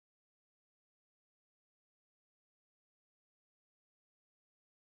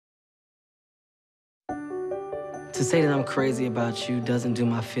To say that I'm crazy about you doesn't do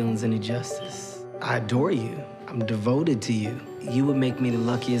my feelings any justice. I adore you. I'm devoted to you. You would make me the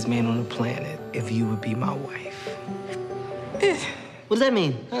luckiest man on the planet if you would be my wife. What does that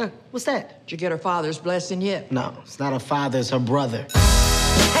mean? Huh? What's that? Did you get her father's blessing yet? No, it's not her father, it's her brother.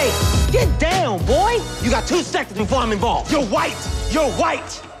 Hey, get down, boy! You got 2 seconds before I'm involved. You're white! You're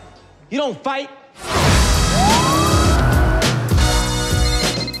white! You don't fight.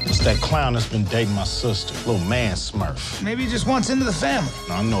 It's that clown that's been dating my sister, little man Smurf. Maybe he just wants into the family.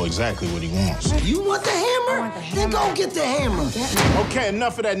 I know exactly what he wants. You want the hammer? Then go get the hammer. Okay,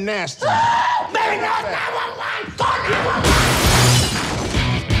 enough of that nasty. Baby, no, 911! Call 911!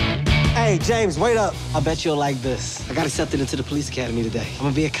 Hey, James, wait up. I bet you'll like this. I got accepted into the police academy today. I'm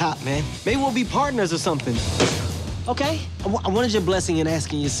gonna be a cop, man. Maybe we'll be partners or something. Okay? I wanted your blessing in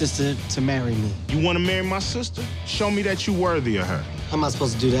asking your sister to marry me. You want to marry my sister? Show me that you're worthy of her. How am I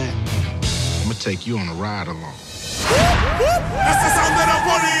supposed to do that? I'm gonna take you on a ride along. That's the sound of the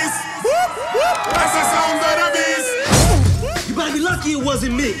police. That's the sound of the beast. You better be lucky it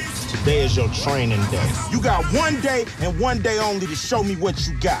wasn't me. Today is your training day. You got 1 day and 1 day only to show me what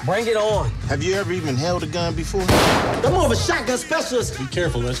you got. Bring it on. Have you ever even held a gun before? I'm more of a shotgun specialist. Be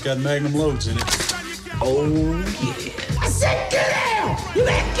careful, that's got magnum loads in it. Oh, yeah. I said get down! You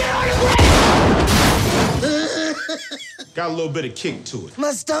better get on the ground! Got a little bit of kick to it.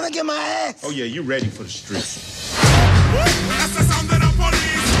 My stomach and my ass. Oh yeah, you ready for the streets. That's the sound of the police.